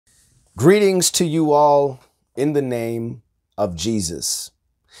Greetings to you all in the name of Jesus,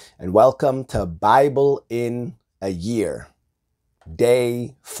 and welcome to Bible in a Year,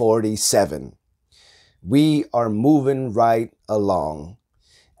 day 47. We are moving right along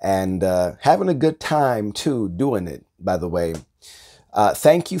and having a good time too doing it, by the way.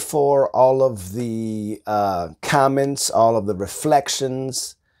 Thank you for all of the comments, all of the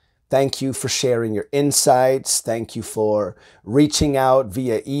reflections. Thank you for sharing your insights. Thank you for reaching out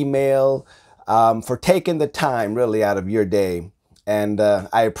via email, for taking the time really out of your day. And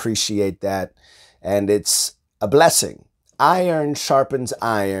I appreciate that. And it's a blessing. Iron sharpens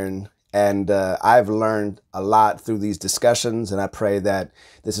iron. And I've learned a lot through these discussions, and I pray that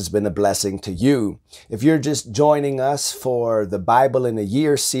this has been a blessing to you. If you're just joining us for the Bible in a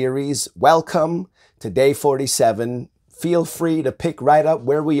Year series, welcome to day 47. Feel free to pick right up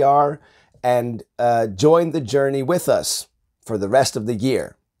where we are and join the journey with us for the rest of the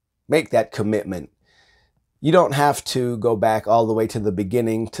year. Make that commitment. You don't have to go back all the way to the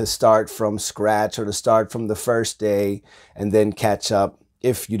beginning to start from scratch or to start from the first day and then catch up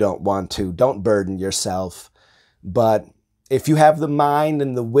if you don't want to. Don't burden yourself. But if you have the mind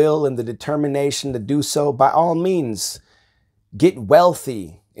and the will and the determination to do so, by all means, get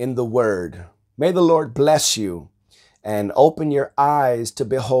wealthy in the Word. May the Lord bless you and open your eyes to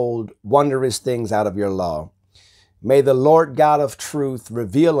behold wondrous things out of your law. May the Lord God of truth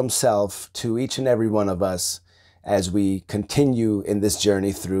reveal himself to each and every one of us as we continue in this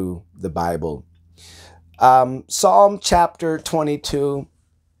journey through the Bible. Psalm chapter 22.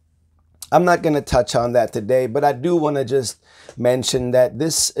 I'm not going to touch on that today, but I do want to just mention that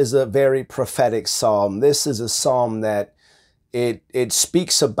this is a very prophetic psalm. This is a psalm that it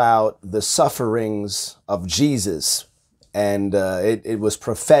speaks about the sufferings of Jesus. And it was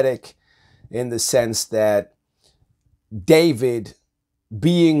prophetic in the sense that David,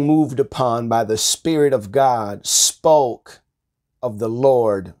 being moved upon by the Spirit of God, spoke of the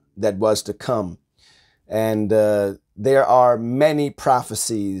Lord that was to come. And there are many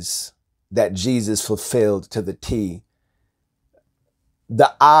prophecies that Jesus fulfilled to the T,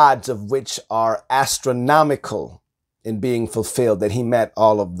 the odds of which are astronomical in being fulfilled, that he met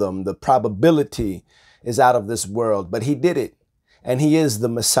all of them. The probability is out of this world, but he did it. And he is the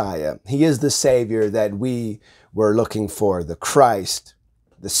Messiah. He is the Savior that we were looking for, the Christ,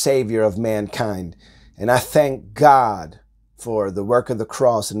 the Savior of mankind. And I thank God for the work of the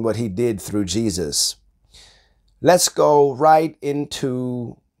cross and what he did through Jesus. Let's go right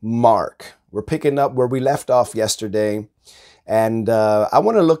into Mark. We're picking up where we left off yesterday. And I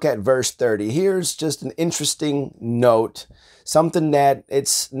want to look at verse 30. Here's just an interesting note, something that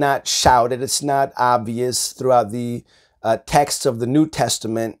it's not shouted, it's not obvious throughout the texts of the New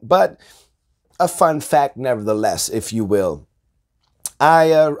Testament, but a fun fact nevertheless, if you will.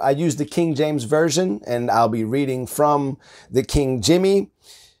 I use the King James Version, and I'll be reading from the King Jimmy.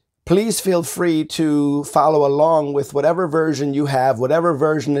 Please feel free to follow along with whatever version you have, whatever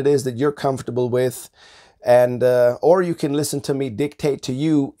version it is that you're comfortable with. And or you can listen to me dictate to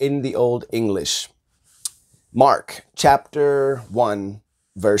you in the Old English. Mark chapter 1,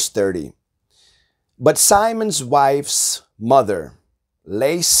 verse 30. But Simon's wife's mother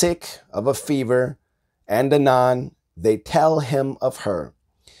lay sick of a fever, and anon they tell him of her.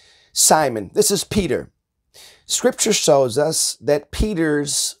 Simon, this is Peter. Scripture shows us that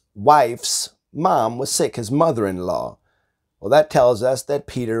Peter's wife's mom was sick, his mother-in-law. Well, that tells us that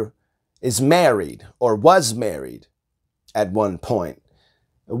Peter is married or was married at one point.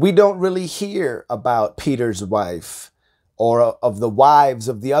 We don't really hear about Peter's wife or of the wives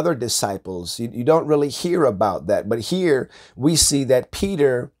of the other disciples. You don't really hear about that. But here we see that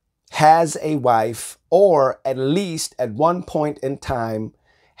Peter has a wife, or at least at one point in time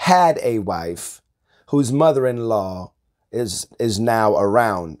had a wife whose mother-in-law is now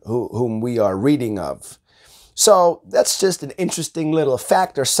around, whom we are reading of. So that's just an interesting little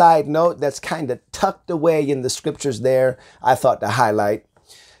fact or side note that's kind of tucked away in the scriptures there, I thought to highlight.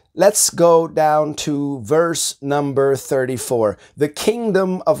 Let's go down to verse number 34. The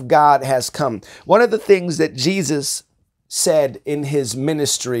kingdom of God has come. One of the things that Jesus said in his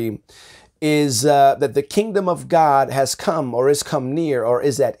ministry is that the kingdom of God has come, or is come near, or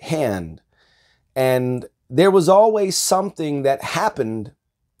is at hand. And there was always something that happened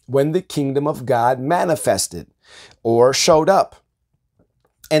when the kingdom of God manifested or showed up.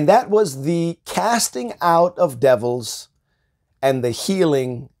 And that was the casting out of devils and the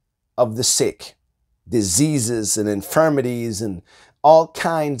healing of the sick. Diseases and infirmities and all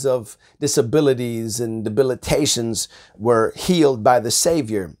kinds of disabilities and debilitations were healed by the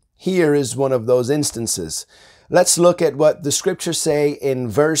Savior. Here is one of those instances. Let's look at what the scriptures say in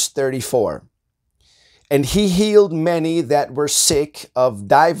verse 34. And he healed many that were sick of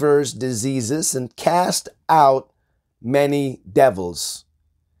divers diseases, and cast out many devils,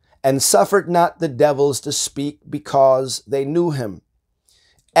 and suffered not the devils to speak, because they knew him.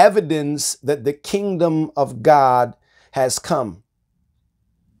 Evidence that the kingdom of God has come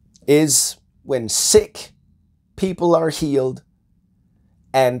is when sick people are healed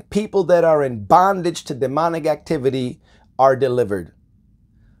and people that are in bondage to demonic activity are delivered.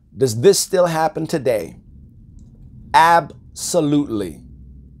 Does this still happen today? Absolutely.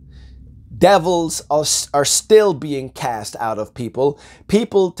 Devils are still being cast out of people.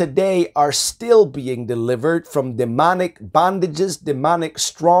 People today are still being delivered from demonic bondages, demonic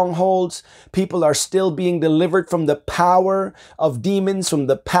strongholds. People are still being delivered from the power of demons, from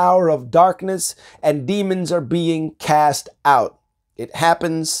the power of darkness, and demons are being cast out. It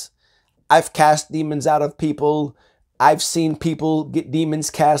happens. I've cast demons out of people. I've seen people get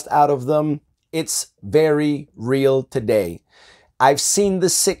demons cast out of them. It's very real today. I've seen the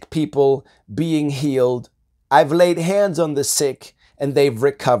sick people being healed. I've laid hands on the sick and they've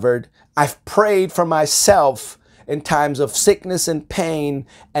recovered. I've prayed for myself in times of sickness and pain,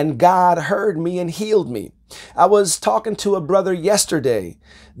 and God heard me and healed me. I was talking to a brother yesterday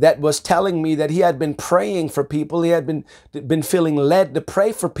that was telling me that he had been praying for people. He had been feeling led to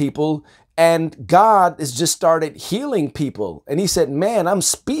pray for people, and God has just started healing people. And he said, man, I'm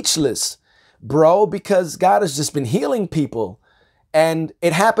speechless, bro, because God has just been healing people. And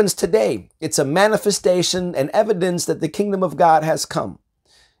it happens today. It's a manifestation and evidence that the kingdom of God has come.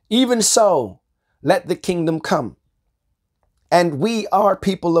 Even so, let the kingdom come. And we are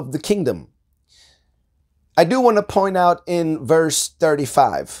people of the kingdom. I do want to point out in verse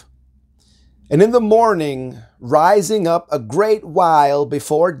 35, and in the morning, rising up a great while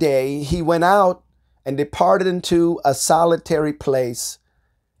before day, he went out and departed into a solitary place,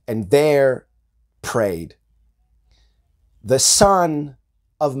 and there prayed. The Son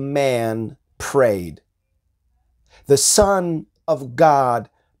of Man prayed. The Son of God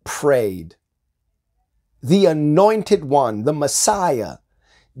prayed. The Anointed One, the Messiah,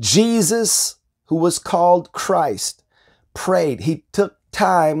 Jesus, who was called Christ, prayed. He took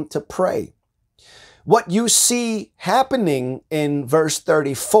time to pray. What you see happening in verse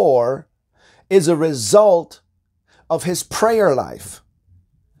 34 is a result of his prayer life.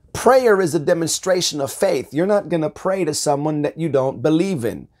 Prayer is a demonstration of faith. You're not going to pray to someone that you don't believe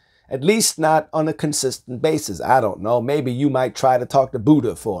in, at least not on a consistent basis. I don't know. Maybe you might try to talk to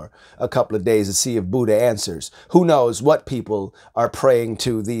Buddha for a couple of days to see if Buddha answers. Who knows what people are praying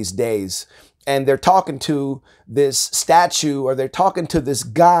to these days? And they're talking to this statue, or they're talking to this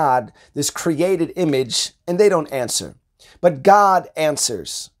God, this created image, and they don't answer. But God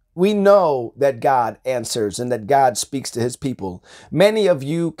answers. We know that God answers and that God speaks to his people. Many of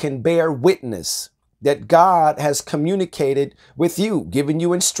you can bear witness that God has communicated with you, given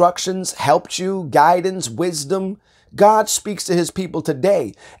you instructions, helped you, guidance, wisdom. God speaks to his people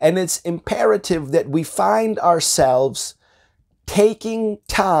today. And it's imperative that we find ourselves taking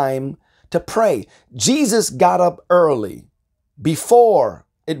time to pray. Jesus got up early before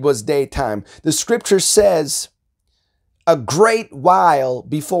it was daytime. The scripture says, a great while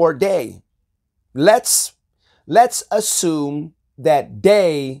before day. Let's assume that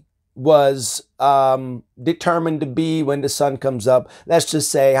day was determined to be when the sun comes up. Let's just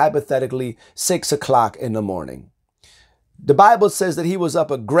say, hypothetically, 6 o'clock in the morning. The Bible says that he was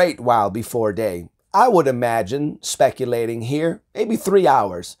up a great while before day. I would imagine, speculating here, maybe 3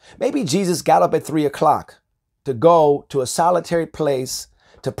 hours. Maybe Jesus got up at 3 o'clock to go to a solitary place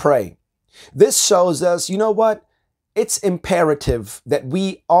to pray. This shows us, you know what? It's imperative that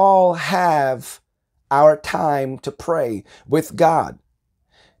we all have our time to pray with God.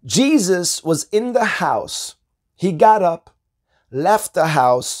 Jesus was in the house. He got up, left the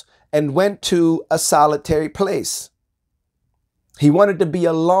house, and went to a solitary place. He wanted to be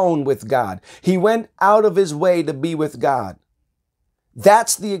alone with God. He went out of his way to be with God.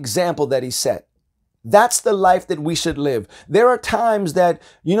 That's the example that he set. That's the life that we should live. There are times that,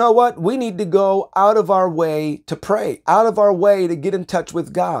 you know what, we need to go out of our way to pray, out of our way to get in touch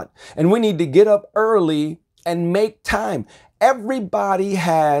with God. And we need to get up early and make time. Everybody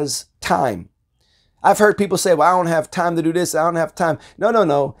has time. I've heard people say, well, I don't have time to do this. I don't have time.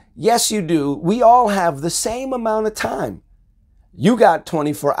 No. Yes, you do. We all have the same amount of time. You got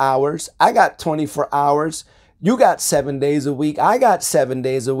 24 hours. I got 24 hours. You got 7 days a week. I got 7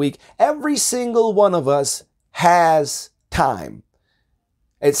 days a week. Every single one of us has time.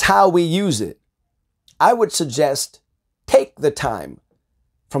 It's how we use it. I would suggest take the time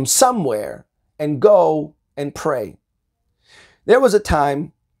from somewhere and go and pray. There was a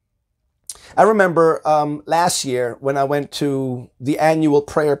time, I remember last year when I went to the annual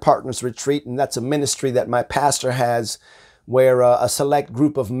Prayer Partners Retreat, and that's a ministry that my pastor has where a select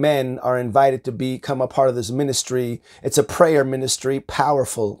group of men are invited to become a part of this ministry. It's a prayer ministry,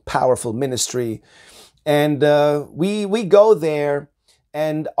 powerful, powerful ministry. And we go there,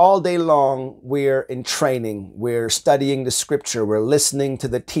 and all day long we're in training. We're studying the scripture. We're listening to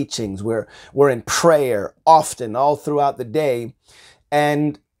the teachings. We're in prayer often, all throughout the day.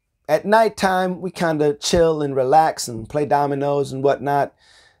 And at nighttime, we kind of chill and relax and play dominoes and whatnot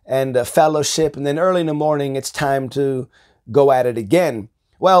and fellowship. And then early in the morning, it's time to go at it again.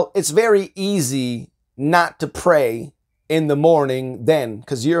 Well, it's very easy not to pray in the morning then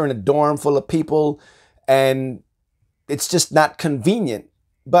because you're in a dorm full of people and it's just not convenient.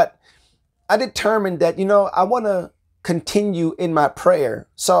 But I determined that, I want to continue in my prayer.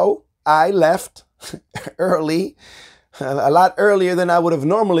 So I left early, a lot earlier than I would have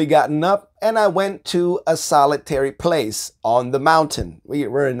normally gotten up, and I went to a solitary place on the mountain. We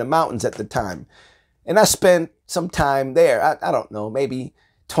were in the mountains at the time. And I spent some time there. I don't know, maybe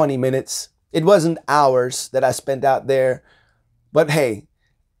 20 minutes. It wasn't hours that I spent out there. But hey,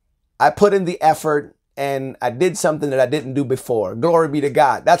 I put in the effort and I did something that I didn't do before. Glory be to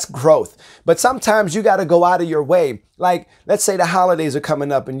God. That's growth. But sometimes you got to go out of your way. Like, let's say the holidays are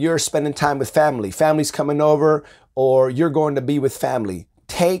coming up and you're spending time with family. Family's coming over or you're going to be with family.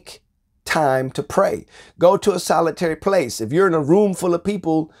 Take time to pray. Go to a solitary place. If you're in a room full of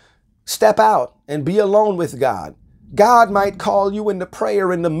people, step out and be alone with God. God might call you into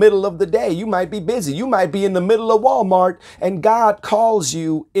prayer in the middle of the day. You might be busy. You might be in the middle of Walmart and God calls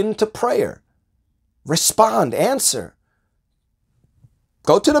you into prayer. Respond, answer.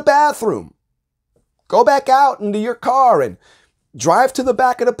 Go to the bathroom. Go back out into your car and drive to the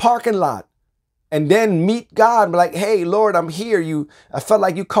back of the parking lot and then meet God and be like, hey, Lord, I'm here. I felt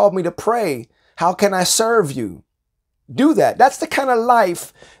like you called me to pray. How can I serve you? Do that. That's the kind of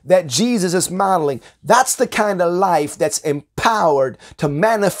life that Jesus is modeling. That's the kind of life that's empowered to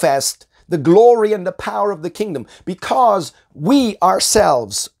manifest the glory and the power of the kingdom because we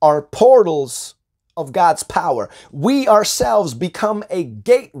ourselves are portals of God's power. We ourselves become a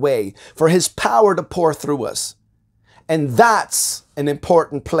gateway for his power to pour through us. And that's an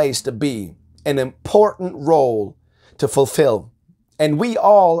important place to be, an important role to fulfill. And we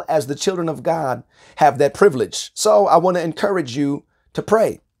all, as the children of God, have that privilege. So I want to encourage you to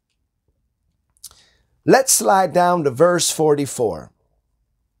pray. Let's slide down to verse 44.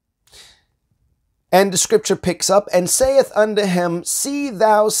 And the scripture picks up, and saith unto him, see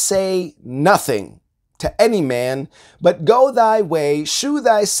thou say nothing to any man, but go thy way, shew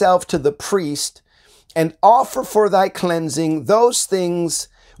thyself to the priest, and offer for thy cleansing those things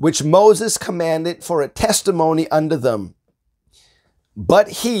which Moses commanded for a testimony unto them. But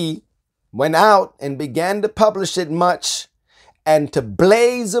he went out and began to publish it much and to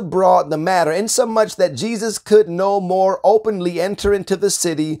blaze abroad the matter, insomuch that Jesus could no more openly enter into the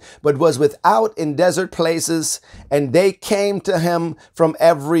city, but was without in desert places, and they came to him from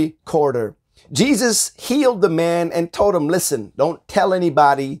every quarter. Jesus healed the man and told him, listen, don't tell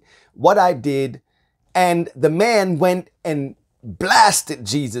anybody what I did. And the man went and blasted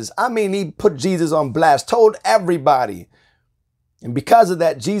Jesus. I mean, he put Jesus on blast, told everybody. And because of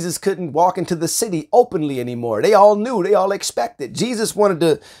that, Jesus couldn't walk into the city openly anymore. They all knew, they all expected. Jesus wanted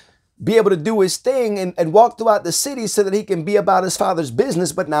to be able to do his thing and walk throughout the city so that he can be about his Father's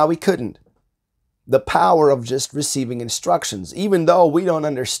business, but now he couldn't. The power of just receiving instructions, even though we don't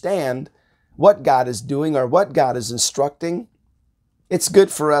understand what God is doing or what God is instructing, it's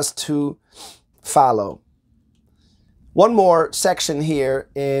good for us to follow. One more section here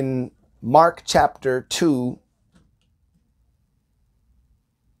in Mark chapter 2.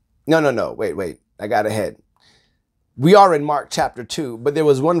 No. Wait. I got ahead. We are in Mark chapter 2, but there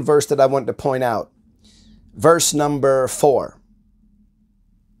was one verse that I wanted to point out. Verse number 4.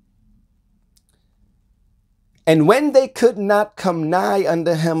 And when they could not come nigh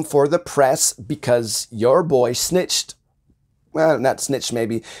unto him for the press, because your boy snitched, well, not snitched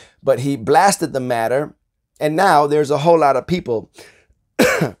maybe, but he blasted the matter, and now there's a whole lot of people.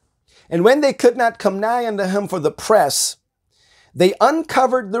 And when they could not come nigh unto him for the press, they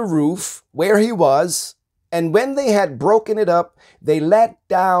uncovered the roof where he was, and when they had broken it up, they let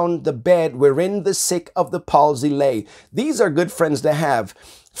down the bed wherein the sick of the palsy lay. These are good friends to have.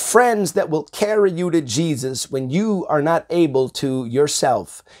 Friends that will carry you to Jesus when you are not able to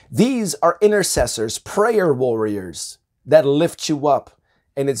yourself. These are intercessors, prayer warriors that lift you up,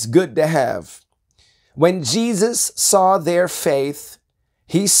 and it's good to have. When Jesus saw their faith,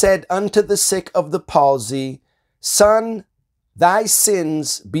 he said unto the sick of the palsy, Son, thy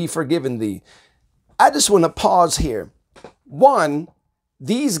sins be forgiven thee. I just want to pause here. One,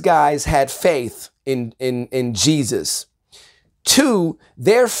 these guys had faith in Jesus. Two,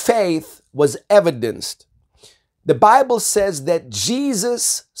 their faith was evidenced. The Bible says that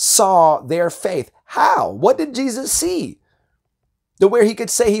Jesus saw their faith. How? What did Jesus see? To where he could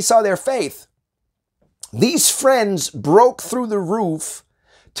say he saw their faith. These friends broke through the roof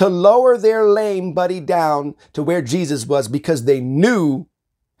to lower their lame buddy down to where Jesus was, because they knew,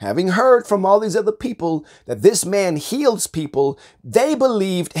 having heard from all these other people, that this man heals people. They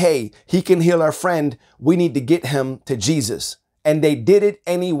believed, hey, he can heal our friend. We need to get him to Jesus. And they did it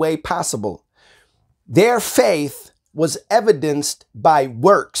any way possible. Their faith was evidenced by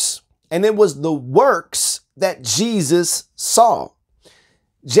works, and it was the works that Jesus saw.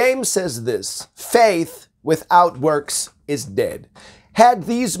 James says this, faith without works is dead. Had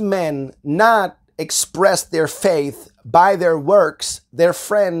these men not expressed their faith by their works, their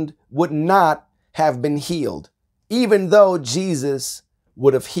friend would not have been healed, even though Jesus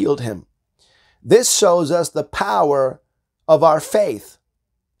would have healed him. This shows us the power of our faith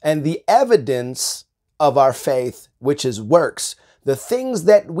and the evidence of our faith, which is works. The things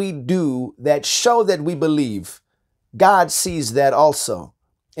that we do that show that we believe, God sees that also,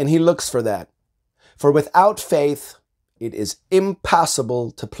 and he looks for that. For without faith, it is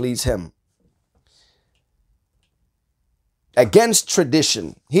impossible to please him. Against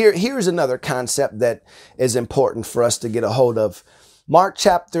tradition. Here's another concept that is important for us to get a hold of. Mark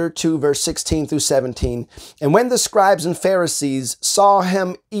chapter 2, verse 16 through 17. And when the scribes and Pharisees saw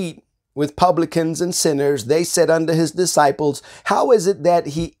him eat with publicans and sinners, they said unto his disciples, How is it that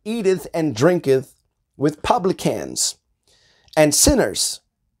he eateth and drinketh with publicans and sinners?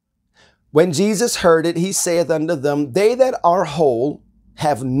 When Jesus heard it, he saith unto them, They that are whole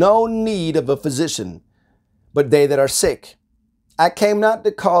have no need of a physician, but they that are sick. I came not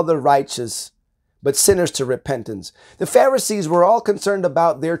to call the righteous, but sinners to repentance. The Pharisees were all concerned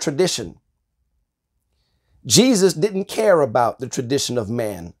about their tradition. Jesus didn't care about the tradition of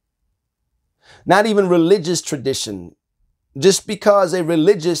man, not even religious tradition. Just because a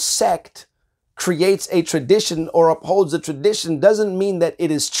religious sect creates a tradition or upholds a tradition doesn't mean that it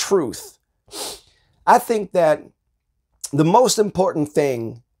is truth. I think that the most important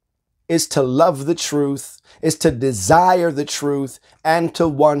thing is to love the truth, is to desire the truth, and to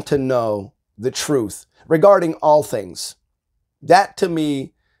want to know the truth regarding all things. That to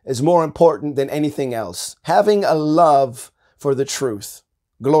me is more important than anything else. Having a love for the truth.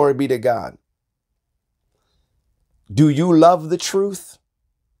 Glory be to God. Do you love the truth?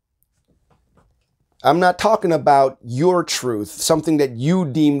 I'm not talking about your truth, something that you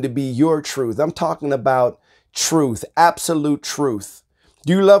deem to be your truth. I'm talking about truth, absolute truth.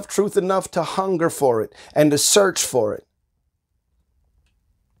 Do you love truth enough to hunger for it and to search for it?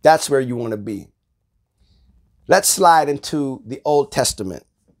 That's where you want to be. Let's slide into the Old Testament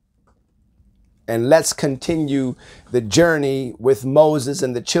and let's continue the journey with Moses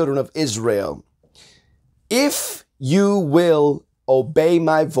and the children of Israel. If you will obey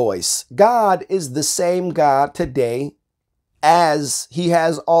my voice, God is the same God today as he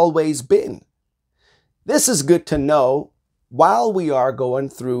has always been. This is good to know while we are going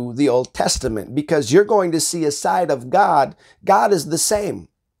through the Old Testament, because you're going to see a side of God. God is the same.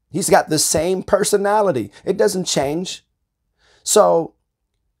 He's got the same personality. It doesn't change. So,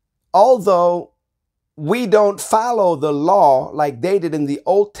 although we don't follow the law like they did in the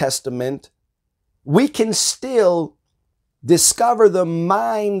Old Testament, we can still discover the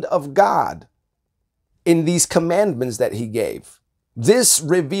mind of God in these commandments that he gave. This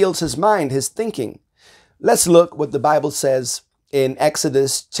reveals his mind, his thinking. Let's look what the Bible says in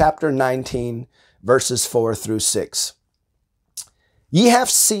Exodus chapter 19, verses 4 through 6. Ye have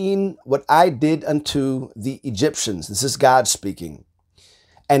seen what I did unto the Egyptians. This is God speaking.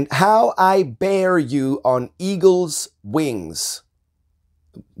 And how I bear you on eagle's wings.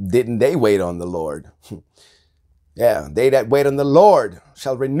 Didn't they wait on the Lord? Yeah, they that wait on the Lord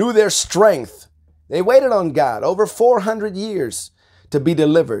shall renew their strength. They waited on God over 400 years to be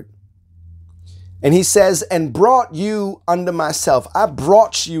delivered. And he says, and brought you unto myself. I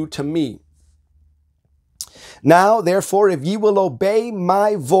brought you to me. Now, therefore, if ye will obey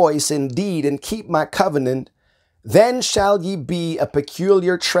my voice indeed and keep my covenant, then shall ye be a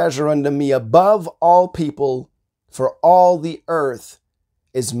peculiar treasure unto me above all people, for all the earth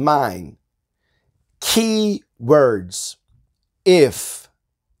is mine. Key words. If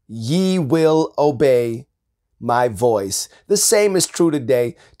ye will obey my voice. The same is true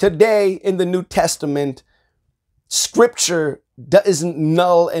today. Today in the New Testament, Scripture isn't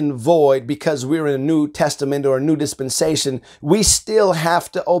null and void because we're in a New Testament or a new dispensation. We still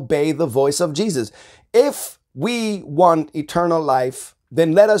have to obey the voice of Jesus. If we want eternal life,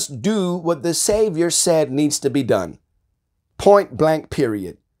 then let us do what the Savior said needs to be done. Point blank,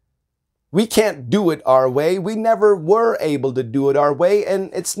 period. We can't do it our way. We never were able to do it our way, and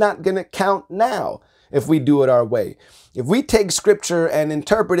it's not going to count now if we do it our way. If we take Scripture and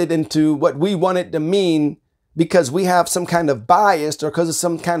interpret it into what we want it to mean because we have some kind of bias or because of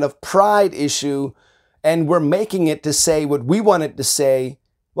some kind of pride issue, and we're making it to say what we want it to say,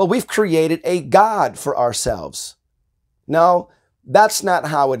 well, we've created a God for ourselves. No, that's not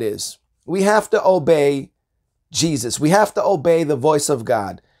how it is. We have to obey Jesus. We have to obey the voice of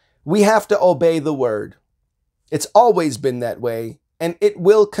God. We have to obey the word. It's always been that way, and it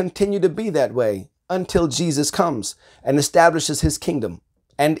will continue to be that way until Jesus comes and establishes his kingdom.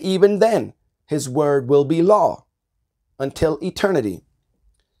 And even then, his word will be law until eternity.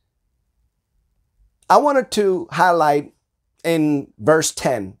 I wanted to highlight in verse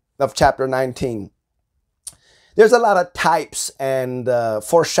 10 of chapter 19. There's a lot of types and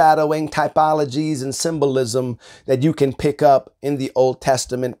foreshadowing, typologies and symbolism that you can pick up in the Old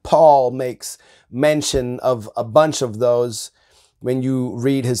Testament. Paul makes mention of a bunch of those when you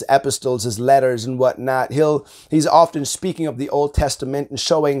read his epistles, his letters and whatnot. He's often speaking of the Old Testament and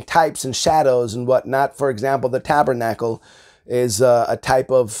showing types and shadows and whatnot. For example, the tabernacle is a type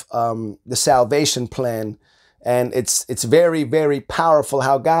of the salvation plan. And it's very, very powerful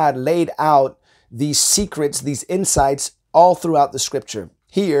how God laid out these secrets, these insights all throughout the scripture.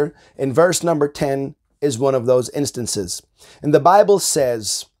 Here in verse number 10 is one of those instances. And the Bible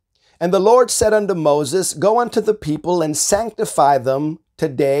says, "And the Lord said unto Moses, Go unto the people and sanctify them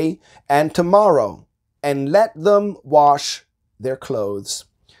today and tomorrow, and let them wash their clothes."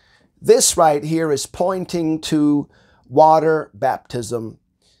 This right here is pointing to water baptism.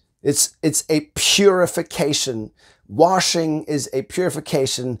 It's a purification. Washing is a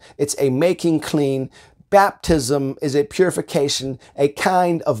purification. It's a making clean. Baptism is a purification, a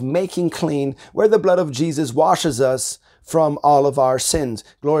kind of making clean where the blood of Jesus washes us from all of our sins.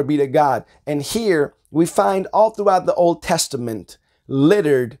 Glory be to God. And here we find all throughout the Old Testament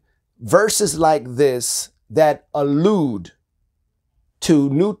littered verses like this that allude to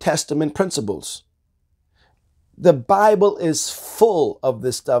New Testament principles. The Bible is full of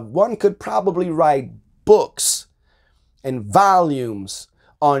this stuff. One could probably write books and volumes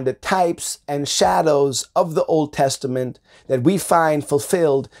on the types and shadows of the Old Testament that we find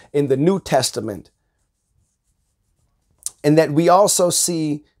fulfilled in the New Testament, and that we also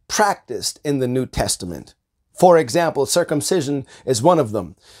see practiced in the New Testament. For example, circumcision is one of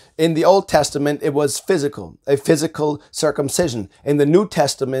them. In the Old Testament, it was physical, a physical circumcision. In the New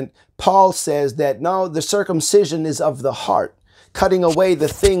Testament, Paul says that no, the circumcision is of the heart, cutting away the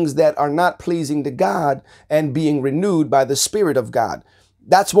things that are not pleasing to God and being renewed by the Spirit of God.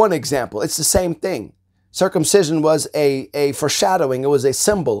 That's one example. It's the same thing. Circumcision was a foreshadowing. It was a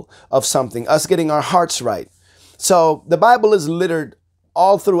symbol of something, us getting our hearts right. So the Bible is littered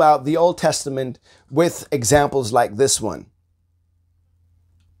all throughout the Old Testament with examples like this one.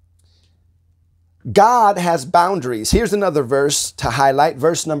 God has boundaries. Here's another verse to highlight,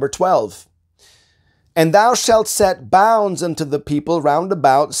 verse number 12. "And thou shalt set bounds unto the people round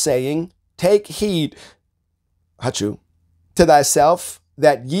about, saying, Take heed, to thyself,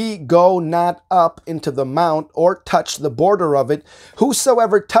 that ye go not up into the mount, or touch the border of it.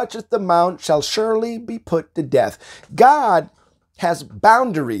 Whosoever toucheth the mount shall surely be put to death." God has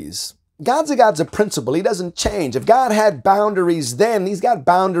boundaries. God's a God's a principle. He doesn't change. If God had boundaries then, he's got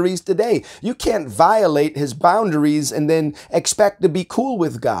boundaries today. You can't violate his boundaries and then expect to be cool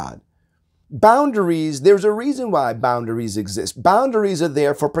with God. Boundaries, there's a reason why boundaries exist. Boundaries are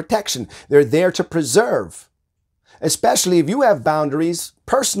there for protection. They're there to preserve. Especially if you have boundaries,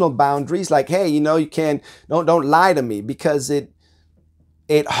 personal boundaries, like, hey, you can't, don't lie to me because it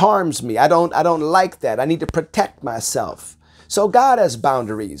harms me. I don't like that. I need to protect myself. So God has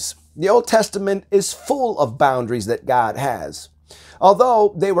boundaries. The Old Testament is full of boundaries that God has.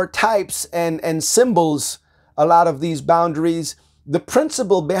 Although they were types and symbols, a lot of these boundaries, the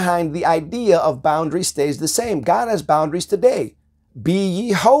principle behind the idea of boundaries stays the same. God has boundaries today. Be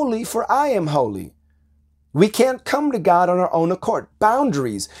ye holy, for I am holy. We can't come to God on our own accord.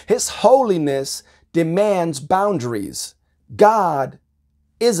 Boundaries. His holiness demands boundaries. God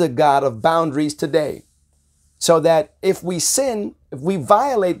is a God of boundaries today. So that if we sin, if we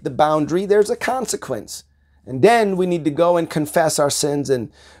violate the boundary, there's a consequence. And then we need to go and confess our sins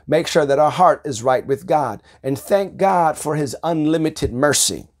and make sure that our heart is right with God. And thank God for his unlimited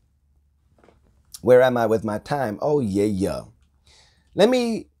mercy. Where am I with my time? Oh, yeah. Let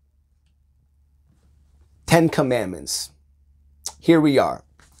me, 10 Commandments. Here we are.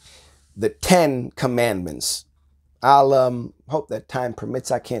 The 10 Commandments. I'll hope that time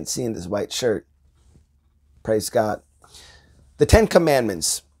permits. I can't see in this white shirt. Praise God. The 10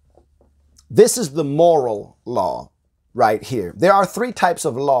 Commandments. This is the moral law right here. There are 3 types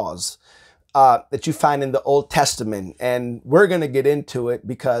of laws that you find in the Old Testament, and we're going to get into it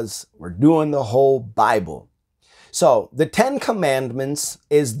because we're doing the whole Bible. So the 10 Commandments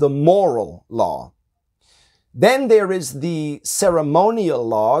is the moral law. Then there is the ceremonial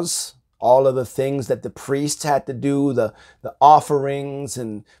laws, all of the things that the priests had to do, the offerings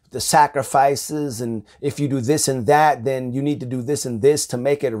and the sacrifices. And if you do this and that, then you need to do this and this to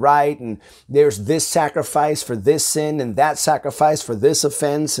make it right. And there's this sacrifice for this sin and that sacrifice for this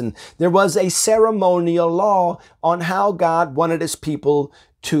offense. And there was a ceremonial law on how God wanted his people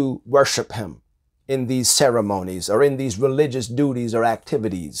to worship him in these ceremonies or in these religious duties or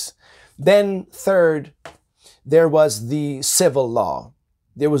activities. Then third, there was the civil law.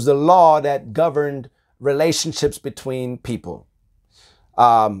 There was the law that governed relationships between people,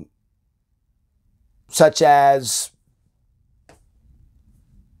 such as,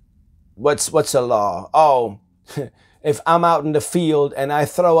 what's a law? Oh, if I'm out in the field and I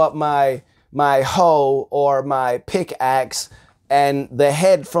throw up my hoe or my pickaxe and the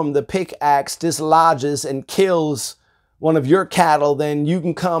head from the pickaxe dislodges and kills one of your cattle, then you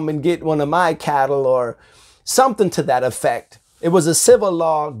can come and get one of my cattle, or something to that effect. It was a civil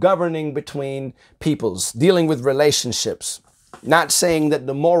law governing between peoples, dealing with relationships. Not saying that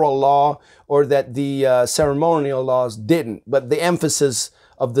the moral law or that the ceremonial laws didn't, but the emphasis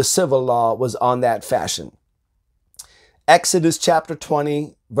of the civil law was on that fashion. Exodus chapter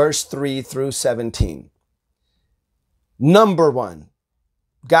 20, verse 3 through 17. Number 1,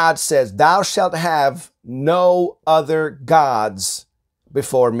 God says, "Thou shalt have no other gods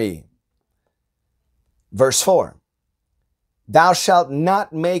before me." Verse 4, "Thou shalt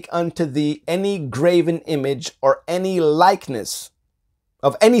not make unto thee any graven image or any likeness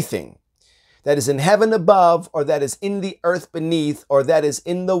of anything that is in heaven above, or that is in the earth beneath, or that is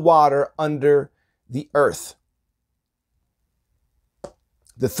in the water under the earth."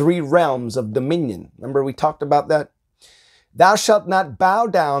 The 3 realms of dominion. Remember we talked about that? "Thou shalt not bow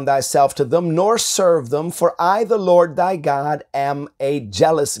down thyself to them, nor serve them, for I, the Lord thy God, am a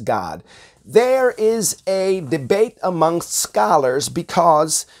jealous God." There is a debate amongst scholars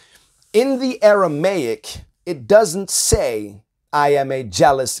because in the Aramaic, it doesn't say, "I am a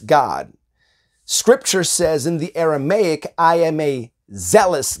jealous God." Scripture says in the Aramaic, "I am a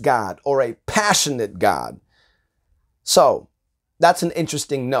zealous God," or a passionate God. So that's an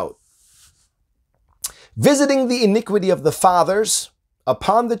interesting note. "Visiting the iniquity of the fathers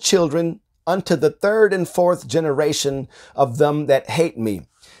upon the children unto the 3rd and 4th generation of them that hate me."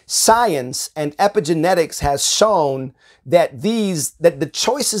 Science and epigenetics has shown that the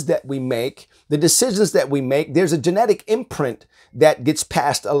choices that we make, the decisions that we make, there's a genetic imprint that gets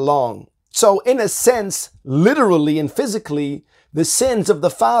passed along. So in a sense, literally and physically, the sins of the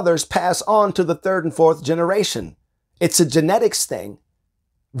fathers pass on to the 3rd and 4th generation. It's a genetics thing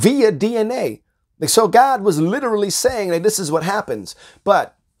via DNA. So God was literally saying that this is what happens.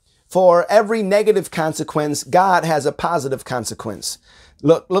 But for every negative consequence, God has a positive consequence.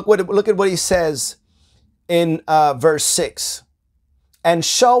 Look at what he says in verse 6. "And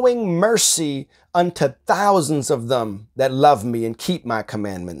showing mercy unto thousands of them that love me and keep my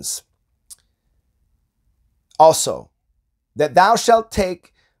commandments. Also, that thou shalt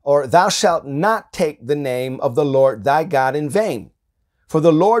not take the name of the Lord thy God in vain. For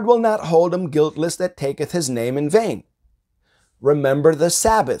the Lord will not hold him guiltless that taketh his name in vain. Remember the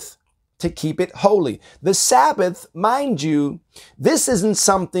Sabbath, to keep it holy." The Sabbath, mind you, this isn't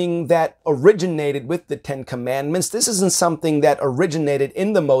something that originated with the 10 Commandments. This isn't something that originated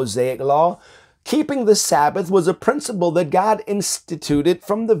in the Mosaic Law. Keeping the Sabbath was a principle that God instituted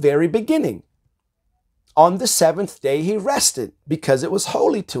from the very beginning. On the 7th day, he rested because it was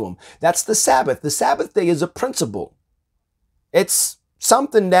holy to him. That's the Sabbath. The Sabbath day is a principle. It's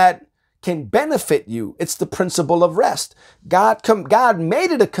something that can benefit you. It's the principle of rest. God made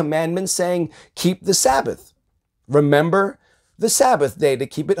it a commandment saying, keep the Sabbath. Remember the Sabbath day to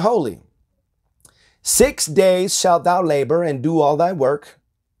keep it holy. 6 days shalt thou labor and do all thy work,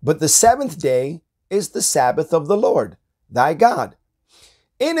 but the 7th day is the Sabbath of the Lord, thy God.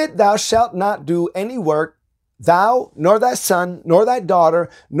 In it thou shalt not do any work, thou, nor thy son, nor thy daughter,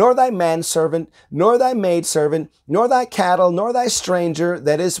 nor thy manservant, nor thy maidservant, nor thy cattle, nor thy stranger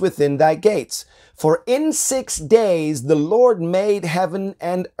that is within thy gates. For in 6 days the Lord made heaven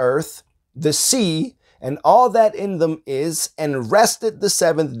and earth, the sea, and all that in them is, and rested the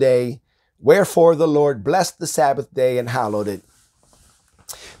seventh day. Wherefore the Lord blessed the Sabbath day and hallowed it.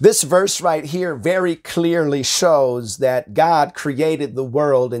 This verse right here very clearly shows that God created the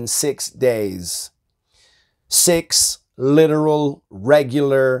world in 6 days. 6 literal,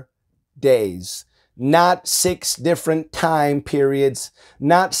 regular days. Not 6 different time periods,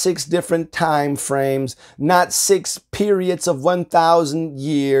 not 6 different time frames, not 6 periods of 1,000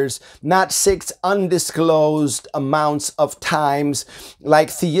 years, not 6 undisclosed amounts of times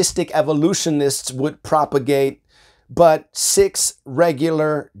like theistic evolutionists would propagate, but 6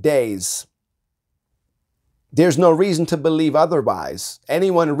 regular days. There's no reason to believe otherwise.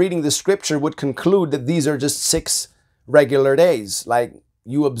 Anyone reading the scripture would conclude that these are just 6 regular days, like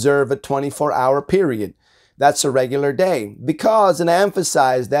you observe a 24-hour period. That's a regular day. Because, and I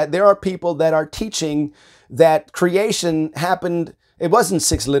emphasize that, there are people that are teaching that creation happened, it wasn't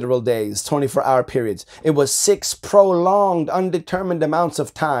 6 literal days, 24-hour periods. It was 6 prolonged, undetermined amounts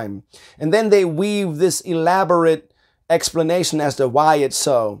of time. And then they weave this elaborate explanation as to why it's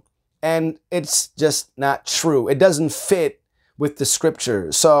so. And it's just not true. It doesn't fit with the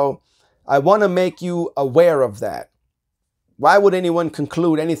scripture. So I want to make you aware of that. Why would anyone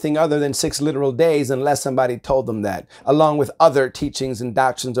conclude anything other than 6 literal days unless somebody told them that, along with other teachings and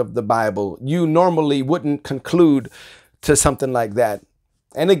doctrines of the Bible? You normally wouldn't conclude to something like that.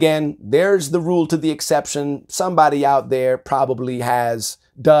 And again, there's the rule to the exception. Somebody out there probably has,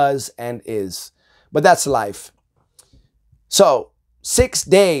 does, and is. But that's life. So 6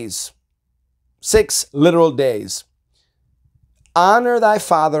 days, 6 literal days. Honor thy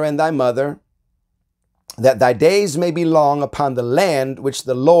father and thy mother, that thy days may be long upon the land which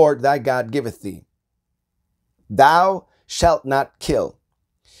the Lord thy God giveth thee. Thou shalt not kill.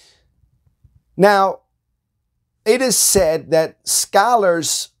 Now, it is said that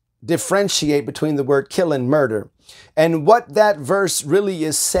scholars differentiate between the word kill and murder. And what that verse really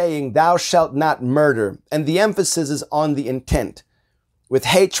is saying, thou shalt not murder. And the emphasis is on the intent, with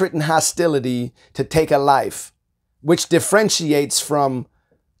hatred and hostility to take a life, which differentiates from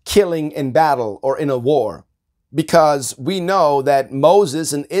killing in battle or in a war, because we know that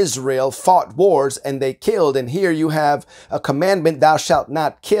Moses and Israel fought wars and they killed. And here you have a commandment, thou shalt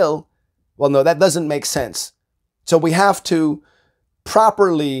not kill. Well, no, that doesn't make sense. So we have to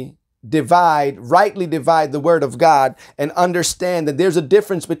properly rightly divide the word of God and understand that there's a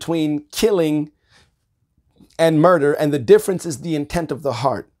difference between killing and murder. And the difference is the intent of the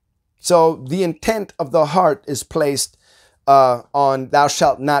heart. So the intent of the heart is placed on thou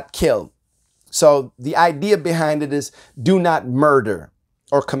shalt not kill. So the idea behind it is do not murder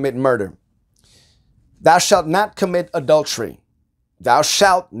or commit murder. Thou shalt not commit adultery. Thou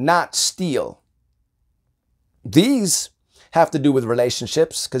shalt not steal. These have to do with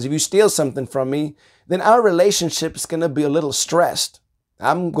relationships, because if you steal something from me, then our relationship is going to be a little stressed.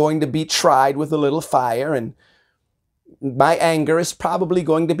 I'm going to be tried with a little fire, and my anger is probably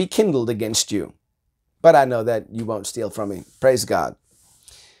going to be kindled against you. But I know that you won't steal from me. Praise God.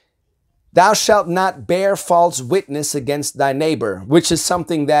 Thou shalt not bear false witness against thy neighbor, which is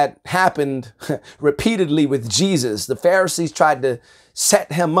something that happened repeatedly with Jesus. The Pharisees tried to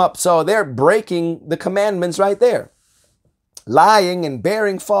set him up, so they're breaking the commandments right there. Lying and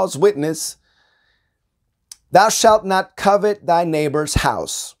bearing false witness. Thou shalt not covet thy neighbor's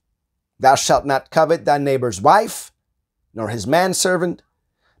house. Thou shalt not covet thy neighbor's wife, nor his manservant,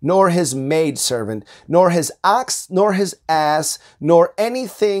 nor his maidservant, nor his ox, nor his ass, nor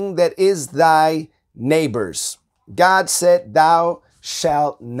anything that is thy neighbor's. God said, thou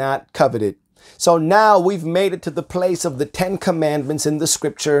shalt not covet it. So now we've made it to the place of the 10 commandments in the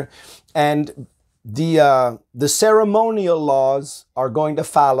scripture, and the ceremonial laws are going to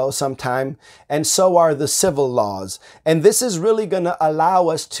follow sometime, and so are the civil laws. And this is really going to allow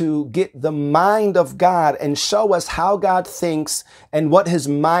us to get the mind of God and show us how God thinks and what his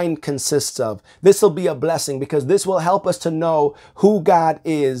mind consists of. This will be a blessing, because this will help us to know who God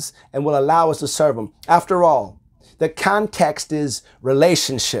is and will allow us to serve him. After all, the context is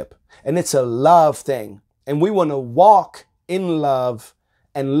relationship, and it's a love thing. And we want to walk in love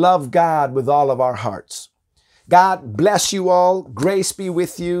and love God with all of our hearts. God bless you all. Grace be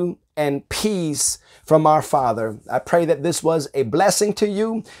with you and peace from our Father. I pray that this was a blessing to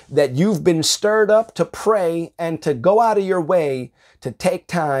you, that you've been stirred up to pray and to go out of your way to take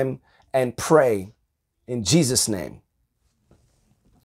time and pray in Jesus' name.